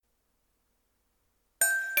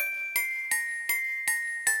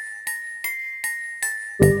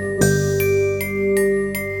Good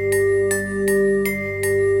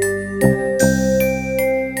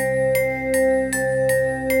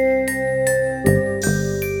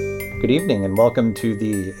evening and welcome to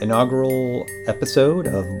the inaugural episode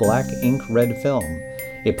of Black Ink Red Film,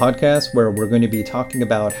 a podcast where we're going to be talking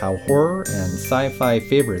about how horror and sci-fi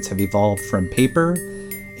favorites have evolved from paper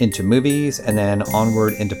into movies and then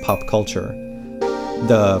onward into pop culture.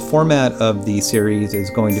 The format of the series is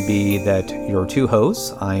going to be that your two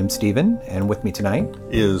hosts, I'm Stephen, and with me tonight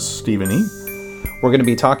is Stephen E. We're going to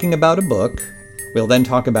be talking about a book. We'll then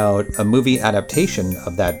talk about a movie adaptation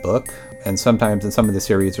of that book. And sometimes in some of the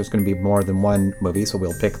series, there's going to be more than one movie, so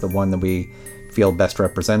we'll pick the one that we feel best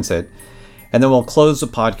represents it. And then we'll close the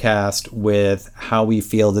podcast with how we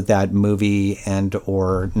feel that that movie and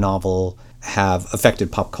or novel have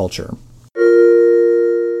affected pop culture.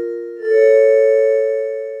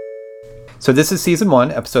 So this is Season 1,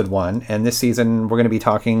 Episode 1, and this season we're going to be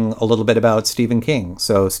talking a little bit about Stephen King.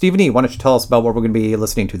 So Stephen E., why don't you tell us about what we're going to be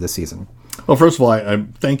listening to this season? Well, first of all, I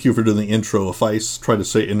thank you for doing the intro. If I try to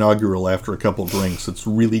say inaugural after a couple drinks, it's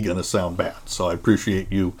really going to sound bad. So I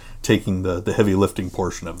appreciate you taking the heavy lifting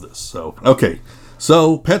portion of this. So, okay.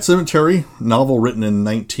 So, Pet Sematary, novel written in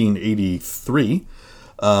 1983,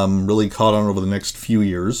 really caught on over the next few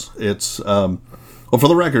years. It's, well, for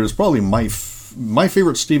the record, it's probably my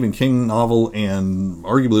favorite Stephen King novel and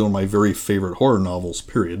arguably one of my very favorite horror novels,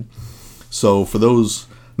 period. So, for those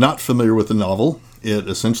not familiar with the novel, it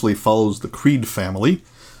essentially follows the Creed family,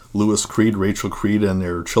 Louis Creed, Rachel Creed, and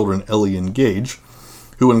their children Ellie and Gage,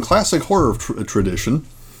 who in classic horror tradition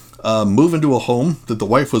move into a home that the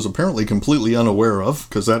wife was apparently completely unaware of,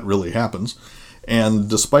 because that really happens, and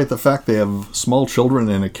despite the fact they have small children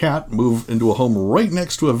and a cat, move into a home right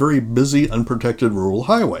next to a very busy, unprotected rural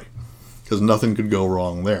highway, because nothing could go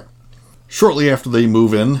wrong there. Shortly after they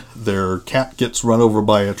move in, their cat gets run over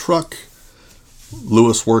by a truck.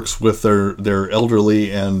 Louis works with their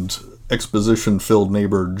elderly and exposition-filled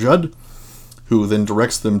neighbor Judd, who then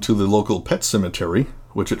directs them to the local pet cemetery,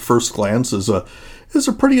 which at first glance is a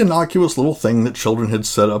pretty innocuous little thing that children had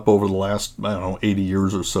set up over the last, 80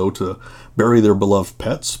 years or so to bury their beloved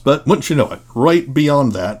pets. But wouldn't you know it, right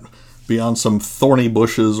beyond that, beyond some thorny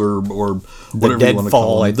bushes or whatever you want to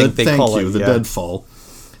call it, the deadfall,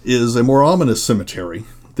 is a more ominous cemetery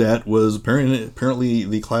that was apparently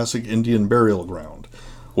the classic Indian burial ground.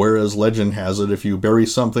 Whereas legend has it, if you bury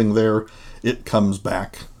something there, it comes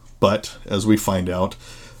back. But, as we find out,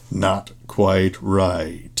 not quite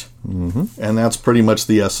right. Mm-hmm. And that's pretty much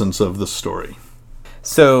the essence of the story.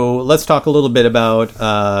 So, let's talk a little bit about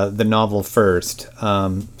the novel first.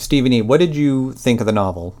 Stephen E., what did you think of the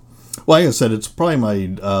novel? Well, like I said, it's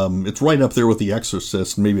probably it's right up there with The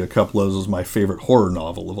Exorcist, and maybe a couple of those as my favorite horror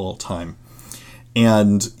novel of all time.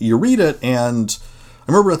 And you read it, and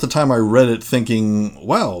I remember at the time I read it thinking,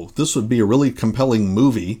 wow, this would be a really compelling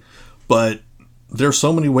movie, but there's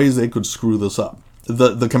so many ways they could screw this up.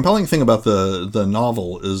 The compelling thing about the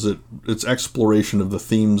novel is its exploration of the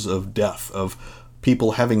themes of death, of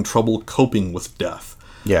people having trouble coping with death.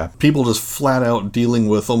 Yeah. People just flat out dealing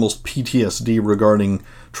with almost PTSD regarding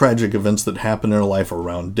tragic events that happen in their life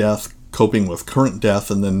around death, coping with current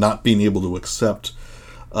death, and then not being able to accept.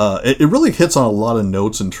 It really hits on a lot of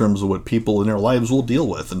notes in terms of what people in their lives will deal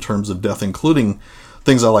with in terms of death, including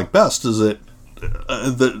things I like best is that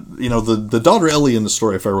the daughter Ellie in the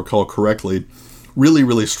story, if I recall correctly,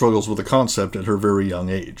 really struggles with the concept at her very young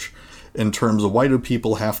age in terms of why do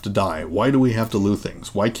people have to die? Why do we have to lose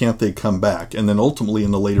things? Why can't they come back? And then ultimately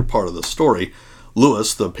in the later part of the story,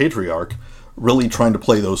 Louis, the patriarch, really trying to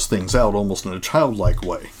play those things out almost in a childlike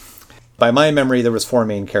way. By my memory, there was four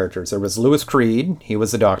main characters. There was Louis Creed, he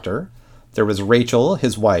was the doctor. There was Rachel,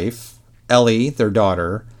 his wife. Ellie, their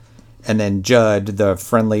daughter. And then Judd, the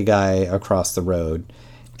friendly guy across the road.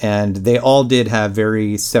 And they all did have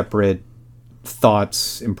very separate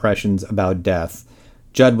thoughts, impressions about death.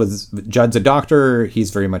 Judd's a doctor.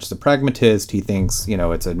 He's very much the pragmatist. He thinks,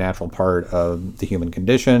 it's a natural part of the human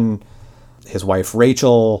condition. His wife,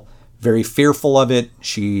 Rachel, very fearful of it.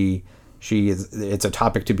 It's a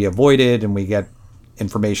topic to be avoided, and we get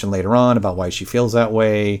information later on about why she feels that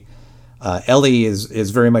way. Ellie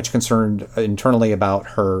is very much concerned internally about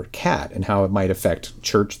her cat and how it might affect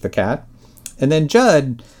Church, the cat. And then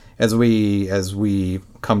Judd, as we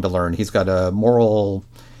come to learn, he's got a moral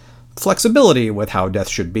flexibility with how death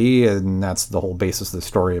should be, and that's the whole basis of the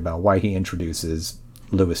story about why he introduces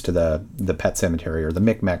Louis to the pet cemetery, or the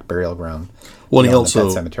Micmac burial ground. Well, he also, the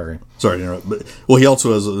pet cemetery. Sorry to interrupt, but he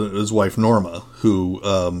also has his wife Norma, who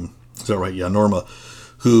is that right? Yeah, Norma,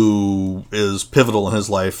 who is pivotal in his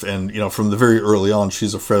life, and from the very early on,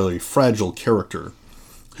 she's a fairly fragile character.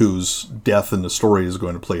 whose death in the story is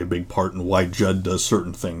going to play a big part in why Judd does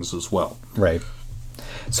certain things as well. Right.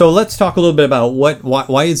 So let's talk a little bit about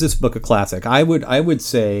why is this book a classic? I would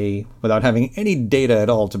say, without having any data at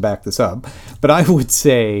all to back this up, but I would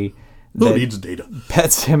say Who that needs data? Pet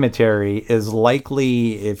Sematary is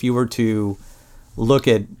likely, if you were to look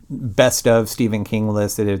at best of Stephen King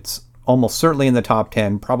listed, it's almost certainly in the top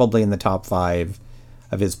 10, probably in the top 5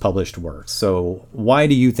 of his published works. So why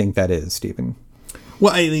do you think that is, Stephen?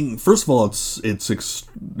 Well, I think, first of all, it's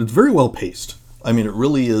very well paced. I mean, it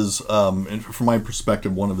really is, and from my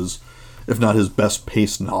perspective, one of his, if not his best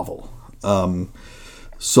paced novel.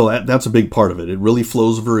 So that's a big part of it. It really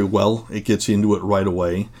flows very well. It gets you into it right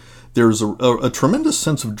away. There's a tremendous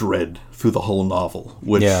sense of dread through the whole novel,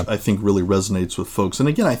 which I think really resonates with folks. And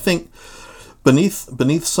again, I think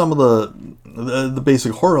beneath some of the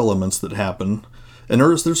basic horror elements that happen, and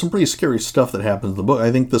there's some pretty scary stuff that happens in the book,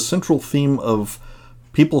 I think the central theme of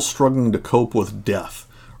people struggling to cope with death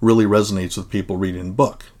really resonates with people reading the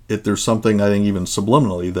book. There's something, I think, even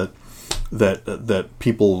subliminally that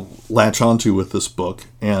people latch onto with this book,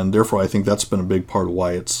 and therefore I think that's been a big part of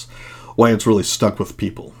why it's really stuck with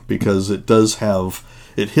people, because it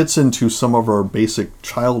hits into some of our basic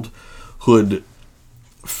childhood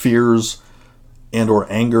fears and or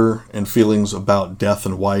anger and feelings about death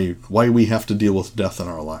and why we have to deal with death in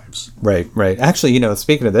our lives. Right. Actually,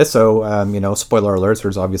 speaking of this, so, spoiler alerts,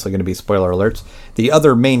 there's obviously going to be spoiler alerts. The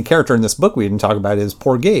other main character in this book we didn't talk about is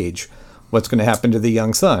poor Gage. What's going to happen to the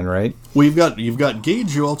young son, right? Well, you've got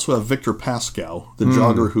Gage. You also have Victor Pascow, the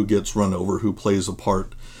jogger who gets run over, who plays a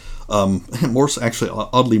part,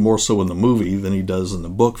 oddly more so in the movie than he does in the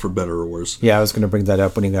book, for better or worse. Yeah, I was going to bring that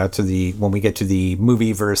up when we get to the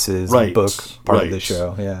movie versus book part of the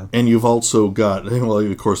show. Yeah, and you've also got, well,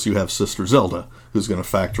 of course, you have Sister Zelda, who's going to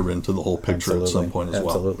factor into the whole picture at some point as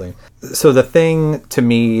well. Absolutely. So the thing to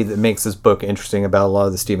me that makes this book interesting about a lot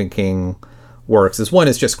of the Stephen King works is, one,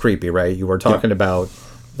 it's just creepy, right? You were talking about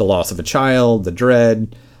the loss of a child, the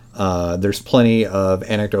dread. There's plenty of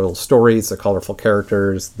anecdotal stories, the colorful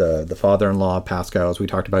characters, the father-in-law, Pascal, as we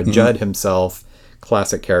talked about, Judd himself,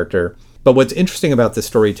 classic character. But what's interesting about this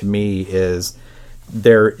story to me is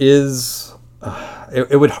there is,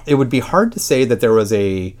 it would be hard to say that there was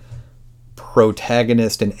a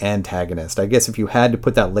protagonist and antagonist. I guess if you had to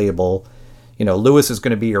put that label, Lewis is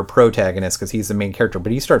going to be your protagonist because he's the main character,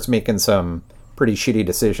 but he starts making some pretty shitty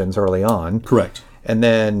decisions early on. Correct. And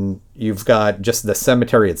then you've got just the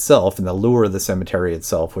cemetery itself and the lure of the cemetery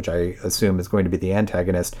itself, which I assume is going to be the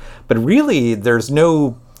antagonist. But really, there's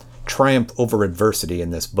no triumph over adversity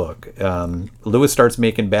in this book. Lewis starts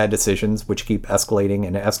making bad decisions, which keep escalating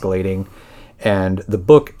and escalating. And the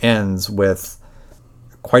book ends with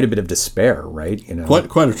quite a bit of despair, right?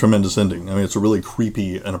 Quite a tremendous ending. I mean, it's a really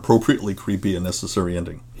creepy, an appropriately creepy and necessary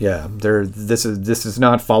ending. Yeah, this is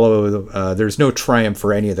not follow. There's no triumph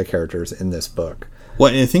for any of the characters in this book.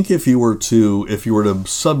 Well, I think if you were to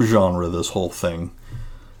subgenre this whole thing,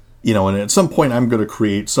 and at some point I'm going to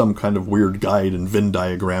create some kind of weird guide and Venn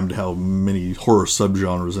diagram to how many horror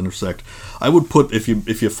subgenres intersect. I would put, if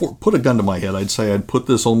you put a gun to my head, I'd say I'd put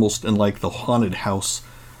this almost in like the haunted house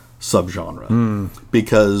subgenre,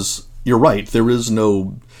 because you're right, there is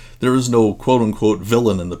no quote unquote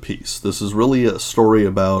villain in the piece. This is really a story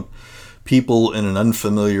about people in an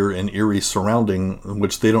unfamiliar and eerie surrounding,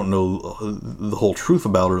 which they don't know the whole truth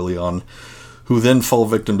about early on, who then fall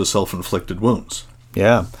victim to self-inflicted wounds.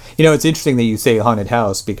 Yeah. It's interesting that you say haunted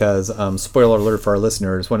house, because spoiler alert for our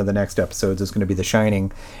listeners, one of the next episodes is going to be The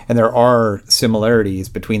Shining, and there are similarities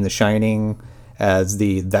between The Shining as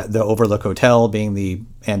the Overlook Hotel being the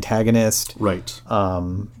antagonist. Right.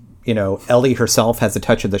 Ellie herself has a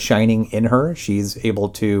touch of The Shining in her. She's able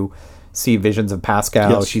to see visions of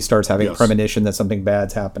Pascal. Yes. She starts having premonition that something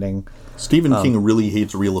bad's happening. Stephen King really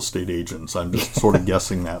hates real estate agents. I'm just sort of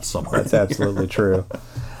guessing that somewhere. That's absolutely true.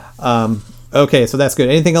 Okay, so that's good.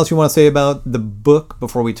 Anything else you want to say about the book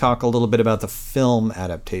before we talk a little bit about the film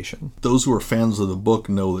adaptation? Those who are fans of the book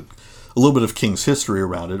know that a little bit of King's history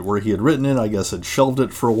around it, where he had written it, I guess had shelved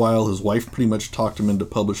it for a while. His wife pretty much talked him into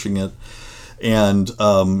publishing it. And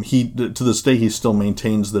he, to this day, he still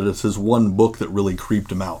maintains that it's his one book that really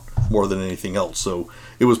creeped him out more than anything else. So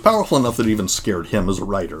it was powerful enough that it even scared him as a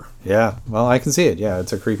writer. Yeah, well, I can see it. Yeah,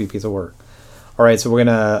 it's a creepy piece of work. All right, so we're going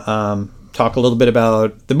to talk a little bit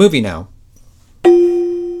about the movie now.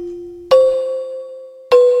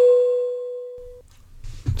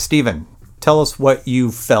 Stephen, tell us what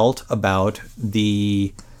you felt about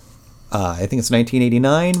the I think it's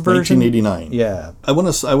 1989 version. 1989. Yeah. I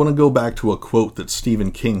want to go back to a quote that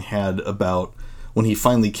Stephen King had about when he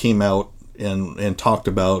finally came out and talked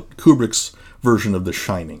about Kubrick's version of The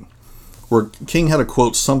Shining, where King had a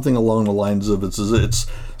quote something along the lines of, it's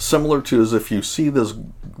similar to as if you see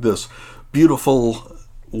this beautiful,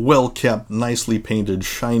 well-kept, nicely painted,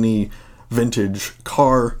 shiny, vintage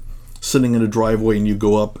car sitting in a driveway, and you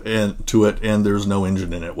go up to it and there's no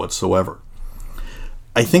engine in it whatsoever.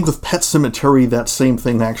 I think with Pet Sematary, that same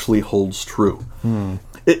thing actually holds true.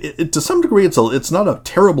 It to some degree, it's not a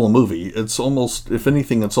terrible movie. It's almost, if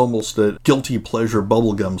anything, it's almost a guilty pleasure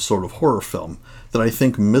bubblegum sort of horror film that I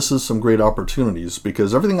think misses some great opportunities,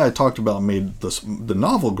 because everything I talked about made the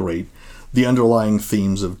novel great. The underlying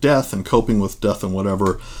themes of death and coping with death and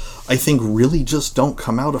whatever, I think really just don't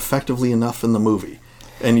come out effectively enough in the movie.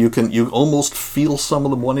 And you almost feel some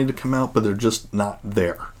of them wanting to come out, but they're just not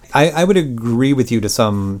there. I would agree with you to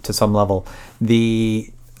some level.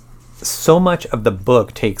 So much of the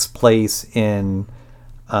book takes place in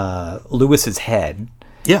Lewis's head.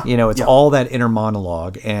 Yeah. It's all that inner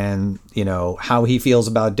monologue, and how he feels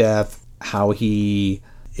about death, how he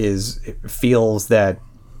feels that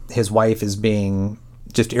his wife is being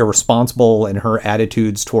just irresponsible in her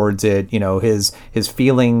attitudes towards it. His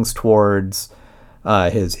feelings towards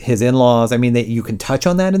his in-laws. I mean, you can touch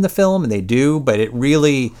on that in the film, and they do, but it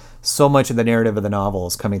really, so much of the narrative of the novel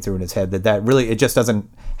is coming through in his head that really, it just doesn't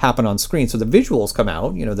happen on screen. So the visuals come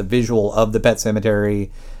out, the visual of the Pet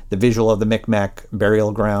Cemetery, the visual of the Micmac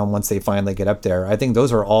burial ground once they finally get up there. I think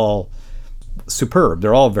those are all superb.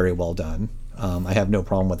 They're all very well done. I have no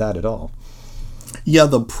problem with that at all. Yeah,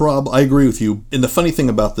 I agree with you. And the funny thing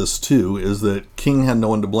about this, too, is that King had no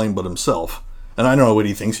one to blame but himself. And I don't know what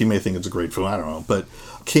he thinks. He may think it's a great film. I don't know. But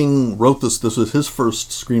King wrote this. This was his first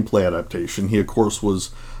screenplay adaptation. He, of course,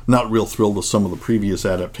 was not real thrilled with some of the previous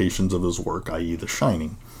adaptations of his work, i.e. The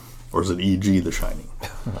Shining. Or is it E.G. The Shining?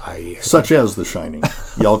 Such as The Shining.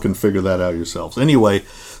 Y'all can figure that out yourselves. Anyway,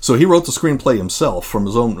 so he wrote the screenplay himself from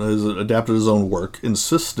adapted his own work,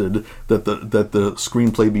 insisted that the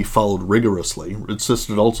screenplay be followed rigorously,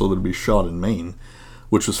 insisted also that it be shot in Maine,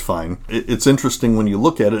 which was fine. It's interesting when you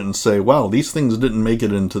look at it and say, wow, these things didn't make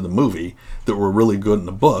it into the movie that were really good in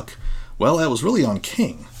the book. Well, that was really on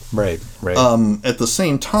King. Right. At the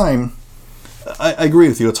same time, I agree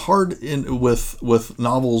with you. It's hard with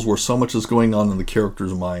novels where so much is going on in the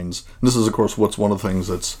characters' minds. And this is, of course, what's one of the things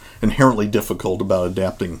that's inherently difficult about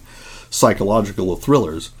adapting psychological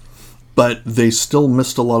thrillers. But they still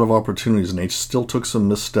missed a lot of opportunities, and they still took some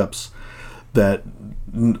missteps that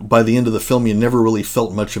by the end of the film, you never really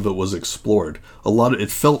felt much of it was explored.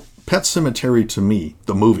 It felt Pet Sematary to me,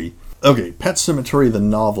 the movie. Okay, Pet Sematary, the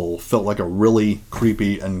novel, felt like a really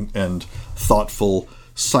creepy and thoughtful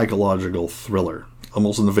psychological thriller,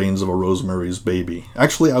 almost in the veins of a Rosemary's Baby.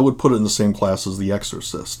 Actually, I would put it in the same class as The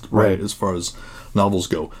Exorcist, right, as far as novels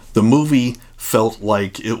go. The movie felt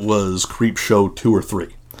like it was Creepshow 2 or 3.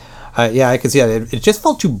 Yeah, I could see that. It just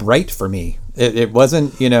felt too bright for me. It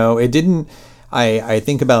wasn't, it didn't... I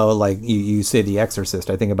think about, like, you say The Exorcist,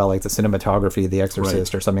 I think about, like, the cinematography of The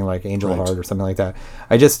Exorcist, right, or something like Angel Heart or something like that.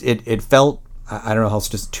 It felt, I don't know how, it's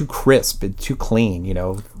just too crisp, too clean,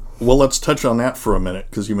 Well, let's touch on that for a minute,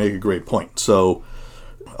 because you make a great point. So,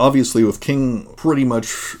 obviously, with King pretty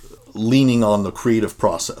much leaning on the creative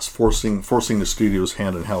process, forcing the studio's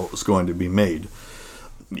hand in how it was going to be made,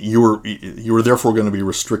 you were therefore going to be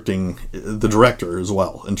restricting the director as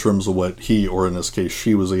well, in terms of what he, or in this case,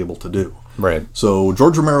 she, was able to do. Right. So,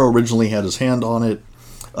 George Romero originally had his hand on it.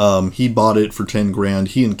 He bought it for $10,000.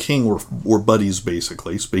 He and King were buddies,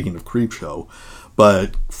 basically, speaking of Creepshow.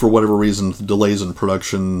 But for whatever reason, delays in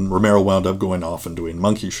production, Romero wound up going off and doing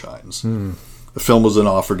Monkey Shines. The film was then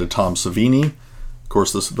offered to Tom Savini. Of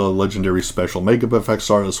course, the legendary special makeup effects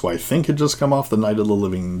artist, who I think had just come off the Night of the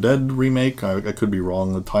Living Dead remake. I could be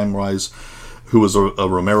wrong, the time-wise, who was a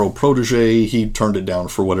Romero protege. He turned it down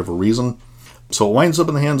for whatever reason. So it winds up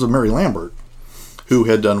in the hands of Mary Lambert, who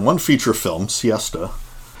had done one feature film, Siesta,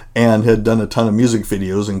 and had done a ton of music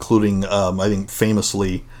videos, including, I think,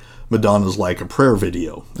 famously, Madonna's Like a Prayer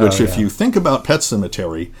video, which if you think about Pet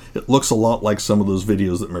Sematary, it looks a lot like some of those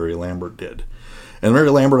videos that Mary Lambert did. And Mary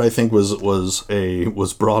Lambert, I think,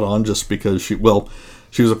 was brought on just because she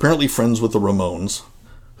was apparently friends with the Ramones,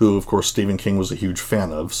 who, of course, Stephen King was a huge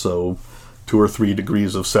fan of, so 2 or 3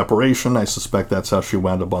 degrees of separation. I suspect that's how she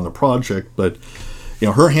wound up on the project, but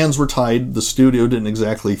her hands were tied. The studio didn't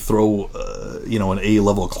exactly throw an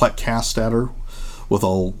A-level cast at her, with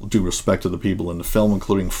all due respect to the people in the film,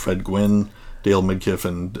 including Fred Gwynne, Dale Midkiff,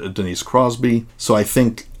 and Denise Crosby. So I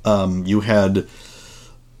think you had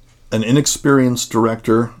an inexperienced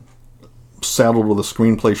director saddled with a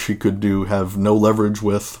screenplay she could have no leverage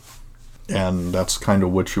with, and that's kind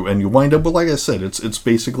of what you wind up with. Like I said, it's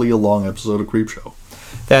basically a long episode of Creepshow.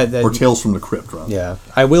 Or Tales from the Crypt, rather. Yeah.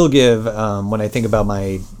 I will give, when I think about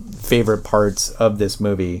my favorite parts of this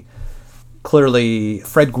movie, clearly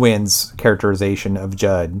Fred Gwynn's characterization of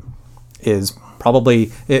Judd is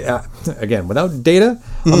probably, again, without data,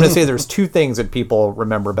 I'm going to say there's two things that people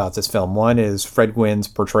remember about this film. One is Fred Gwynn's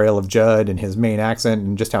portrayal of Judd and his Maine accent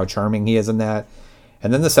and just how charming he is in that.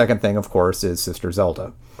 And then the second thing, of course, is Sister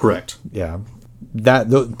Zelda. Correct. Yeah.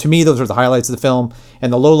 To me, those are the highlights of the film.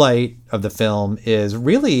 And the low light of the film is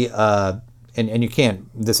really, and you can't,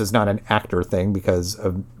 this is not an actor thing because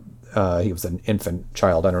of, he was an infant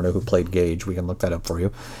child. I don't know who played Gage. We can look that up for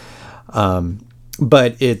you.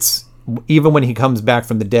 But it's, even when he comes back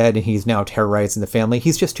from the dead and he's now terrorizing the family,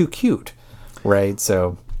 he's just too cute, right?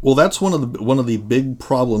 So, well, that's one of the big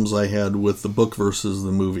problems I had with the book versus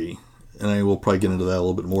the movie, and I will probably get into that a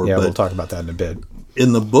little bit more. Yeah, but we'll talk about that in a bit.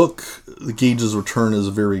 In the book, Gage's return is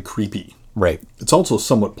very creepy. Right. It's also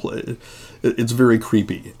somewhat it's very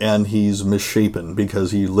creepy, and he's misshapen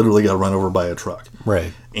because he literally got run over by a truck.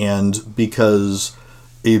 Right. And because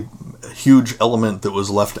a huge element that was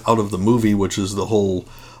left out of the movie, which is the whole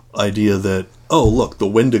idea that, oh, look, the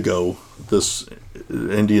Wendigo, this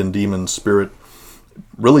Indian demon spirit,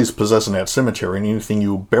 really is possessing that cemetery, and anything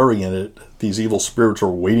you bury in it, these evil spirits are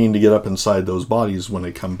waiting to get up inside those bodies when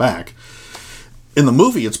they come back. In the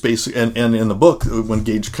movie, it's basic, and in the book, when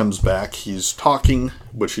Gage comes back, he's talking,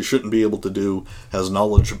 which he shouldn't be able to do, has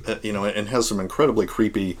knowledge, and has some incredibly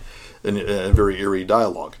creepy and very eerie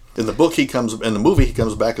dialogue. In the movie, he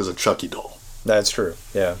comes back as a Chucky doll. That's true.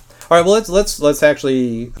 Yeah. All right. Well, let's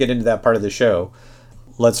actually get into that part of the show.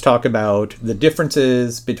 Let's talk about the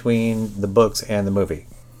differences between the books and the movie.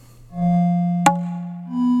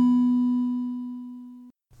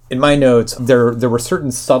 In my notes, there were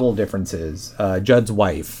certain subtle differences. Judd's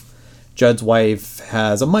wife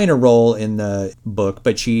has a minor role in the book,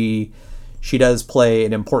 but she does play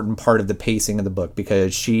an important part of the pacing of the book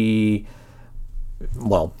because she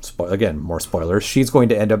more spoilers. She's going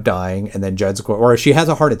to end up dying, and then she has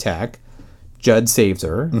a heart attack. Judd saves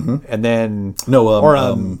her, and then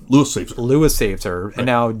Lewis saves her. Lewis saves her, right. And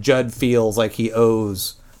now Judd feels like he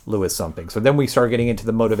owes Lewis something. So then we start getting into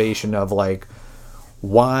the motivation of like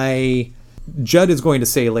why Judd is going to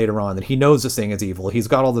say later on that he knows this thing is evil. He's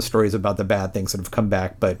got all the stories about the bad things that have come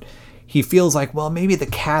back, but he feels like, well, maybe the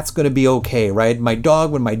cat's going to be okay, right?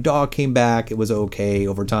 When my dog came back, it was okay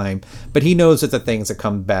over time. But he knows that the things that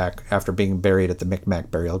come back after being buried at the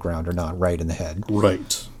Micmac burial ground are not right in the head.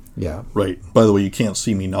 Right. Yeah. Right. By the way, you can't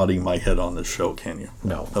see me nodding my head on this show, can you?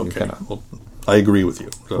 No. Okay. You cannot. Well, I agree with you.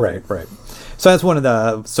 So. Right. So that's one of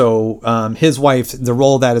the... his wife, the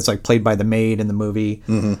role of that is like played by the maid in the movie.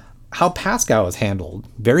 Mm-hmm. How Pascow is handled,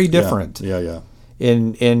 very different. Yeah.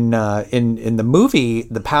 In the movie,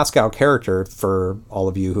 the Pascow character, for all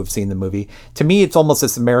of you who have seen the movie, to me, it's almost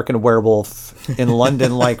this American Werewolf in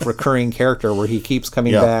London-like recurring character where he keeps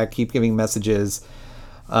coming back, keep giving messages.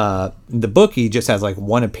 In the book, he just has like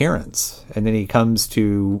one appearance, and then he comes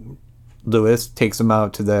to Lewis, takes him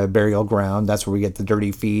out to the burial ground. That's where we get the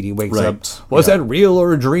dirty feet. He wakes up. Was that real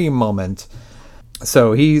or a dream moment?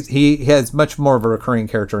 So he has much more of a recurring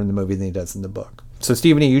character in the movie than he does in the book. So,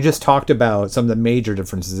 Stephanie, you just talked about some of the major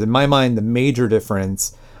differences. In my mind, the major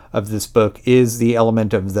difference of this book is the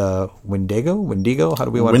element of the Wendigo? How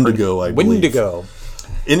do we want to Wendigo, I believe. Wendigo.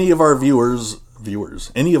 Any of our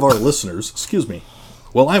any of our listeners, excuse me,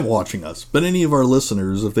 well, I'm watching us, but any of our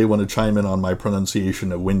listeners, if they want to chime in on my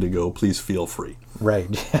pronunciation of Wendigo, please feel free. Right,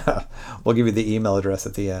 yeah. We'll give you the email address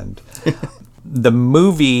at the end. The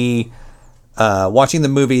movie... watching the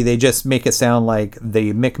movie, they just make it sound like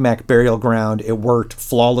the Micmac burial ground, it worked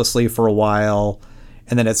flawlessly for a while,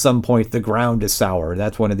 and then at some point the ground is sour.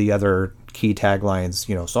 That's one of the other key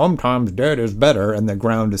taglines, sometimes dead is better and the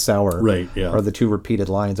ground is sour. Right, yeah. Are the two repeated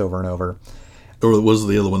lines over and over. Or was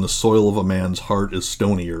the other one, the soil of a man's heart is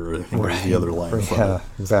stonier, I think was the other line. Yeah,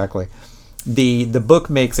 exactly. The book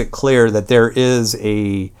makes it clear that there is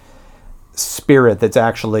a spirit that's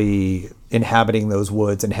actually inhabiting those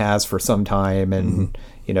woods and has for some time, and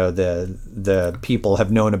the people have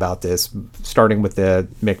known about this, starting with the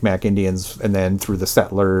Micmac Indians and then through the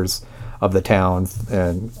settlers of the town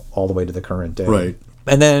and all the way to the current day. Right.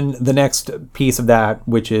 And then the next piece of that,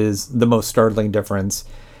 which is the most startling difference,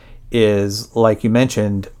 is, like you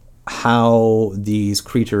mentioned, how these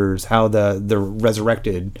creatures, how the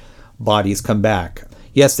resurrected bodies come back.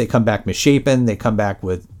 Yes, they come back misshapen, they come back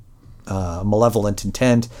with malevolent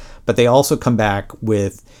intent, but they also come back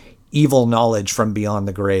with evil knowledge from beyond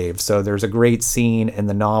the grave. So there's a great scene in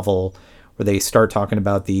the novel where they start talking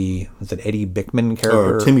about was it Eddie Bickman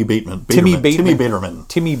character? Timmy Bateman. Timmy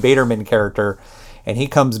Bateman character. and he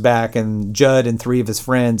comes back, and Judd and 3 of his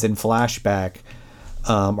friends in flashback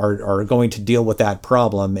are going to deal with that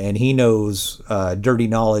problem, and he knows dirty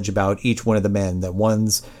knowledge about each one of the men. That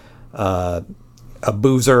one's a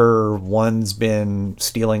boozer, one's been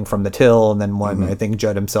stealing from the till, and then one, I think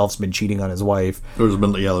Judd himself's been cheating on his wife. There's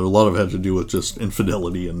been, a lot of it had to do with just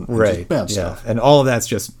infidelity and just bad stuff. And all of that's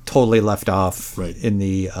just totally left off Right. in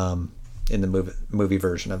the movie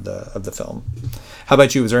version of the film. How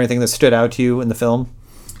about you? Was there anything that stood out to you in the film?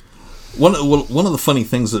 One of the funny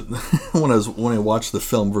things that when I watched the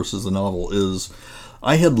film versus the novel is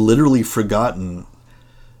I had literally forgotten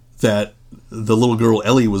that the little girl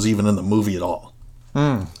Ellie was even in the movie at all.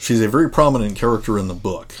 She's a very prominent character in the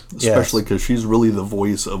book, especially because she's really the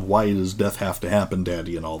voice of why does death have to happen,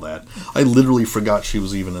 Daddy, and all that. I literally forgot she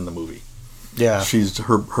was even in the movie. Yeah,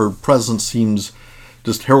 her presence seems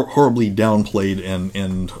just horribly downplayed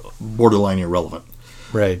and borderline irrelevant.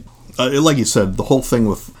 right. Like you said, the whole thing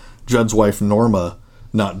with Judd's wife Norma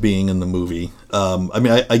not being in the movie.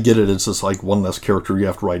 I get it. It's just like one less character you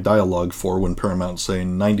have to write dialogue for when Paramount's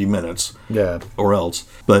saying 90 minutes. Yeah. Or else.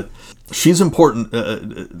 But she's important.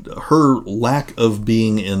 Her lack of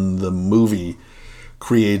being in the movie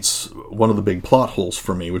creates one of the big plot holes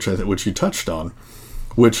for me, which you touched on,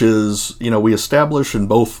 which is, we establish in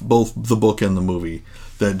both the book and the movie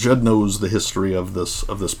that Judd knows the history of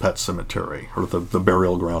this pet cemetery, or the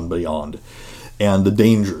burial ground beyond, and the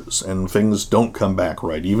dangers, and things don't come back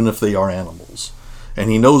right, even if they are animals. And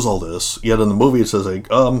he knows all this, yet in the movie it says,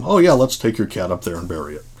 oh yeah, let's take your cat up there and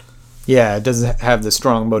bury it. Yeah, it doesn't have the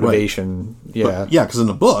strong motivation. Right. Yeah. Because in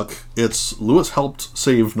the book, it's Lewis helped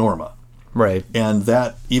save Norma. Right. And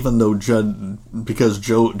that, even though Judd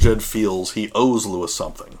feels he owes Lewis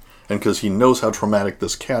something, and because he knows how traumatic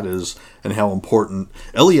this cat is and how important.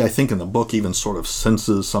 Ellie, I think, in the book even sort of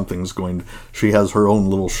senses something's going. She has her own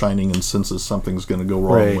little shining and senses something's going to go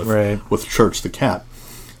wrong with Church the cat.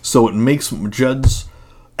 So it makes Judd's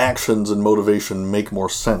actions and motivation make more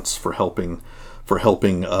sense for helping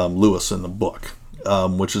Lewis in the book,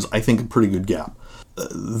 which is, I think, a pretty good gap.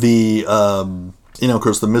 Of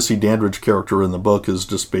course, the Missy Dandridge character in the book is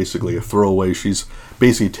just basically a throwaway. She's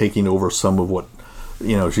basically taking over some of what,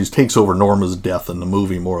 she takes over Norma's death in the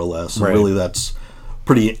movie, more or less. And really, that's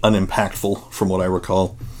pretty unimpactful from what I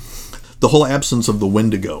recall. The whole absence of the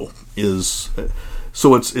Wendigo is...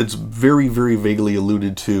 So it's very, very vaguely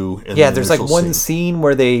alluded to in the there's like one scene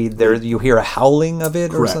where you hear a howling of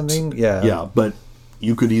it. Correct. Or something. Yeah, but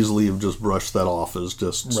you could easily have just brushed that off as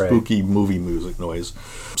just spooky movie music noise.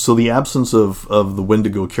 So the absence of the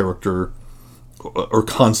Wendigo character, or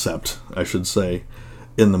concept, I should say,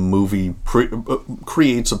 in the movie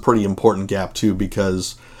creates a pretty important gap too,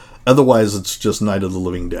 because otherwise it's just Night of the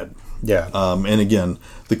Living Dead. Yeah. And again,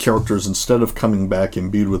 the characters, instead of coming back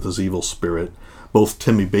imbued with this evil spirit, both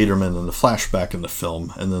Timmy Baterman in the flashback in the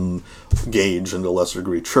film, and then Gage and to a lesser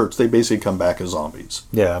degree Church, they basically come back as zombies.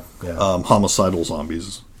 Yeah. Homicidal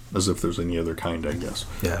zombies, as if there's any other kind, I guess.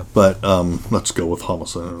 Yeah. But let's go with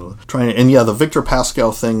homicidal. The Victor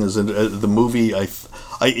Pascow thing is in the movie.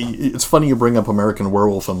 It's funny you bring up American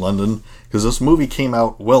Werewolf in London, because this movie came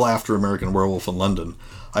out well after American Werewolf in London.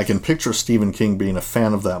 I can picture Stephen King being a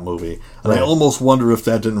fan of that movie, and I almost wonder if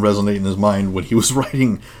that didn't resonate in his mind when he was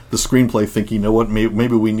writing the screenplay, thinking, you know what,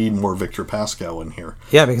 maybe we need more Victor Pascow in here.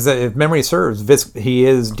 Yeah, because if memory serves, he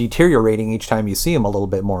is deteriorating each time you see him a little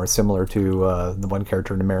bit more, similar to the one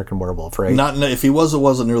character in American Werewolf, right? If he was, it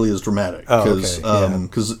wasn't nearly as dramatic. But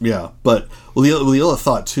the other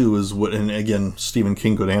thought too is and again, Stephen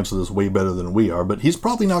King could answer this way better than we are, but he's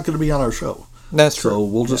probably not going to be on our show. That's true. So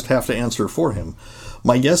we'll just have to answer for him.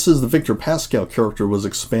 My guess is the Victor Pascow character was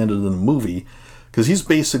expanded in the movie because he's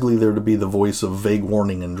basically there to be the voice of vague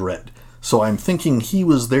warning and dread. So I'm thinking he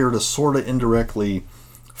was there to sort of indirectly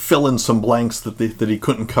fill in some blanks that he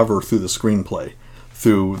couldn't cover through the screenplay,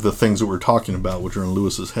 through the things that we're talking about, which are in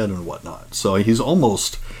Lewis's head and whatnot. So he's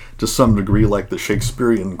almost, to some degree, like the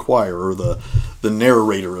Shakespearean choir, or the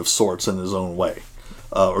narrator of sorts in his own way.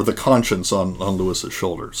 Or the conscience on Lewis's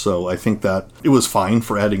shoulder. So I think that it was fine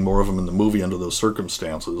for adding more of him in the movie under those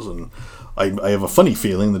circumstances, and I have a funny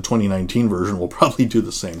feeling the 2019 version will probably do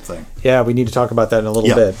the same thing. Yeah, we need to talk about that in a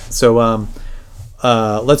little bit. So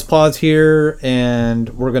let's pause here, and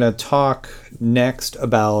we're going to talk next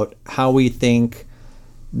about how we think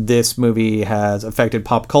this movie has affected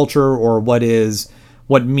pop culture, or what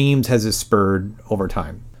memes has it spurred over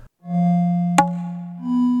time.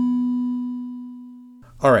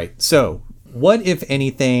 All right, so what, if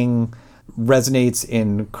anything, resonates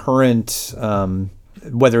in current,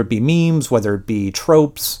 whether it be memes, whether it be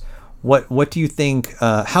tropes, What do you think?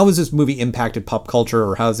 How has this movie impacted pop culture,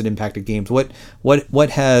 or how has it impacted games? What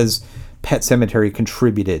has Pet Sematary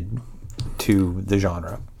contributed to the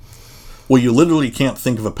genre? Well, you literally can't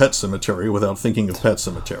think of a Pet Sematary without thinking of Pet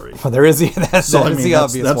Sematary. Well, there is the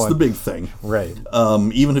obvious that's one. the big thing, right?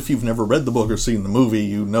 Even if you've never read the book or seen the movie,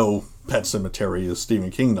 you know Pet Sematary is a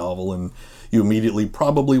Stephen King novel, and you immediately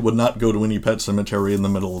probably would not go to any pet cemetery in the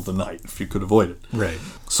middle of the night if you could avoid it. Right.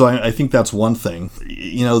 So I think that's one thing.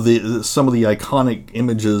 You know, some of the iconic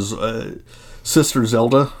images. Sister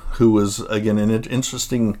Zelda, who was again an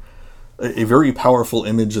interesting, a very powerful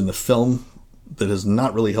image in the film that has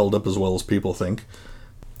not really held up as well as people think.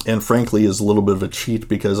 And frankly is a little bit of a cheat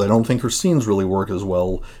because I don't think her scenes really work as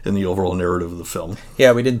well in the overall narrative of the film.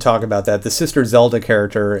 Yeah, we didn't talk about that. The Sister Zelda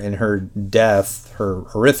character and her death, her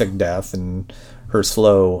horrific death and her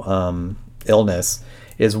slow illness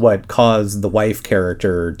is what caused the wife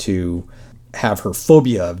character to have her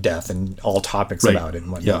phobia of death and all topics about it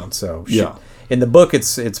and whatnot. Yeah. So yeah. In the book,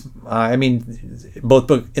 it's I mean, both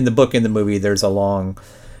in the book and the movie, there's a long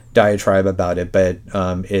diatribe about it, but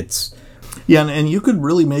it's... Yeah, and you could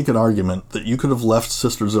really make an argument that you could have left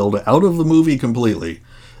Sister Zelda out of the movie completely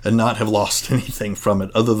and not have lost anything from it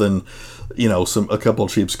other than, you know, a couple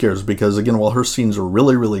of cheap scares. Because, again, while her scenes are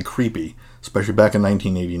really, really creepy, especially back in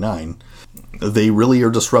 1989, they really are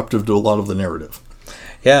disruptive to a lot of the narrative.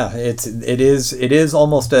 Yeah, it is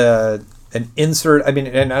almost an insert. I mean,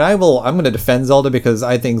 I'm going to defend Zelda because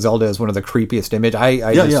I think Zelda is one of the creepiest image. I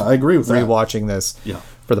agree with that. Rewatching this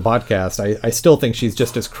for the podcast, I still think she's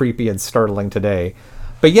just as creepy and startling today.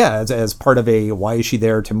 But yeah, as part of why is she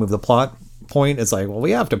there to move the plot point? It's like, well,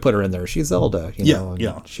 we have to put her in there. She's Zelda, you know.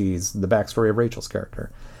 And she's the backstory of Rachel's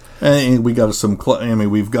character. And we've got some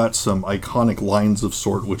iconic lines of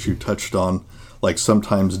sort which you touched on, like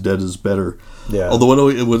sometimes dead is better. Yeah.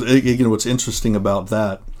 Although what's interesting about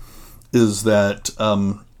that is that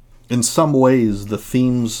in some ways the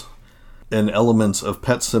themes and elements of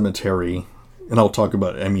Pet Sematary, and I'll talk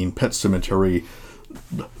about, Pet Sematary,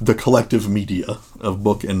 the collective media of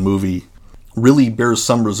book and movie, really bears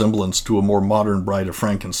some resemblance to a more modern Bride of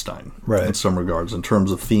Frankenstein, right, in some regards, in terms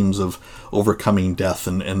of themes of overcoming death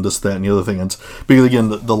and this, that, and the other thing. And because, again,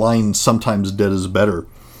 the line, sometimes dead is better,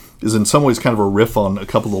 is in some ways kind of a riff on a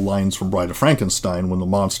couple of lines from Bride of Frankenstein when the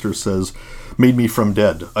monster says, "Made me from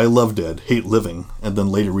dead. I love dead, hate living." And then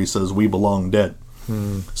later he says, "We belong dead."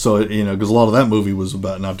 So, you know, because a lot of that movie was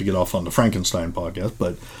about, not to get off on the Frankenstein podcast,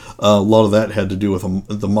 but a lot of that had to do with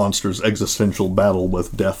the monster's existential battle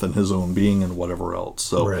with death and his own being and whatever else.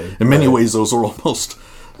 So in many ways, those are almost,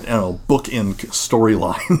 bookend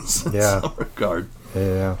storylines in some regard.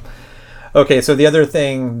 Yeah. Okay, so the other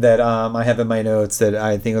thing that I have in my notes that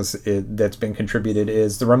I think that's been contributed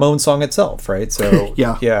is the Ramones song itself, right? So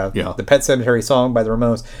yeah, the Pet Sematary song by the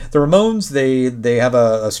Ramones. The Ramones, they have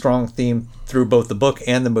a strong theme through both the book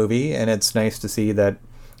and the movie, and it's nice to see that,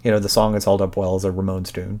 you know, the song has held up well as a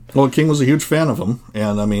Ramones tune. Well, King was a huge fan of them,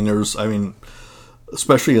 and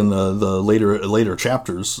especially in the later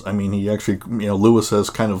chapters, he actually, Lewis has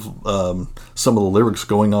kind of some of the lyrics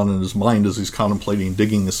going on in his mind as he's contemplating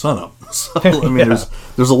digging the sun up. So,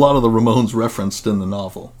 there's a lot of the Ramones referenced in the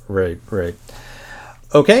novel. Right.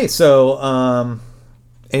 Okay, so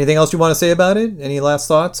anything else you want to say about it? Any last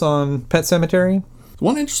thoughts on Pet Sematary?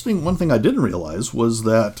 One thing I didn't realize was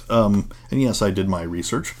that, and yes, I did my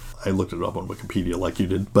research. I looked it up on Wikipedia like you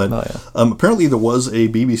did, but apparently there was a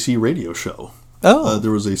BBC radio show. There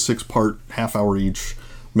was a 6-part, half-hour each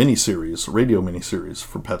radio miniseries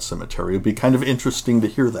for Pet Sematary. It'd be kind of interesting to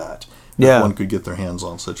hear that. If one could get their hands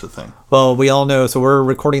on such a thing. Well, we all know, so we're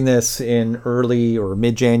recording this in early or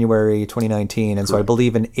mid-January 2019, and correct. So I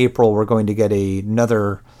believe in April we're going to get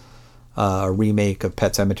another remake of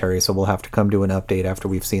Pet Sematary, so we'll have to come to an update after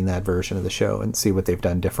we've seen that version of the show and see what they've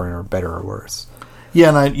done different or better or worse.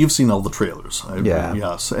 Yeah, and you've seen all the trailers.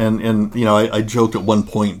 Yes, and I joked at one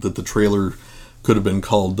point that the trailer could have been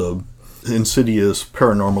called the Insidious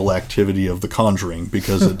Paranormal Activity of The Conjuring,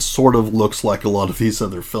 because it sort of looks like a lot of these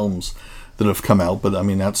other films that have come out, but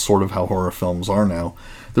that's sort of how horror films are now.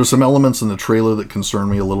 There's some elements in the trailer that concern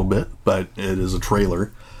me a little bit, but it is a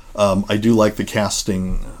trailer. I do like the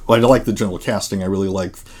casting. Well, I like the general casting. I really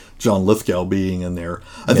like John Lithgow being in there.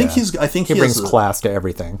 I think he brings class to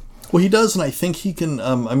everything. Well, he does, and I think he can.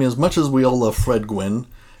 As much as we all love Fred Gwynne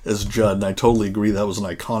as Judd, and I totally agree that was an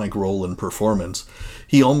iconic role and performance,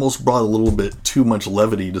 he almost brought a little bit too much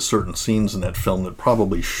levity to certain scenes in that film that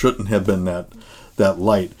probably shouldn't have been that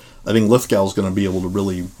light. I think Lithgow's going to be able to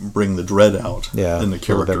really bring the dread out in the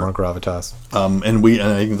character. A little bit more gravitas. And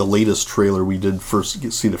I think the latest trailer we did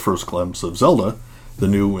see the first glimpse of Zelda, the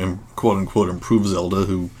new quote-unquote improved Zelda,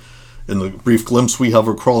 who in the brief glimpse we have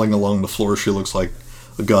her crawling along the floor, she looks like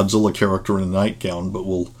a Godzilla character in a nightgown, but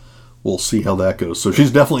we'll see how that goes. So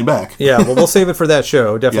she's definitely back. Yeah, well, we'll save it for that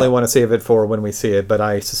show. Definitely want to save it for when we see it. But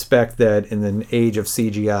I suspect that in the age of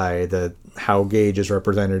CGI, how Gage is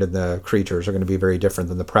represented in the creatures are going to be very different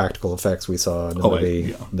than the practical effects we saw in the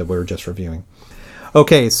movie that we were just reviewing.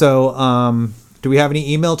 Okay, so do we have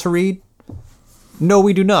any email to read? No,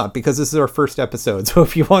 we do not, because this is our first episode. So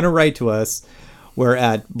if you want to write to us, we're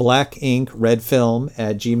at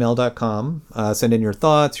blackinkredfilm@gmail.com. Send in your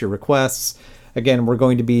thoughts, your requests. Again, we're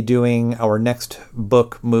going to be doing our next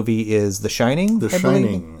book movie is The Shining. The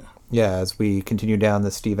Shining. Yeah, as we continue down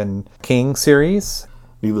the Stephen King series.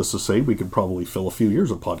 Needless to say, we could probably fill a few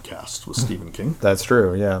years of podcasts with Stephen King. That's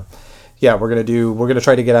true. Yeah, we're gonna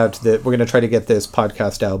try to get this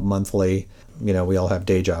podcast out monthly. You know, we all have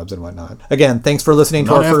day jobs and whatnot. Again, thanks for listening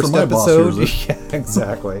to our first episode. Yeah,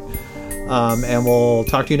 exactly. And we'll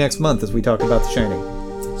talk to you next month as we talk about The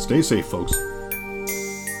Shining. Stay safe, folks.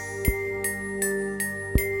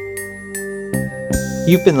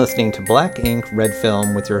 You've been listening to Black Ink Red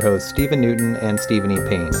Film with your hosts Stephen Newton and Stephen E.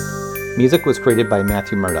 Payne. Music was created by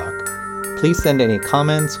Matthew Murdoch. Please send any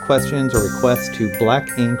comments, questions, or requests to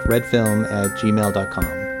blackinkredfilm@gmail.com.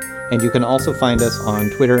 And you can also find us on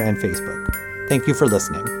Twitter and Facebook. Thank you for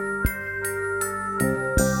listening.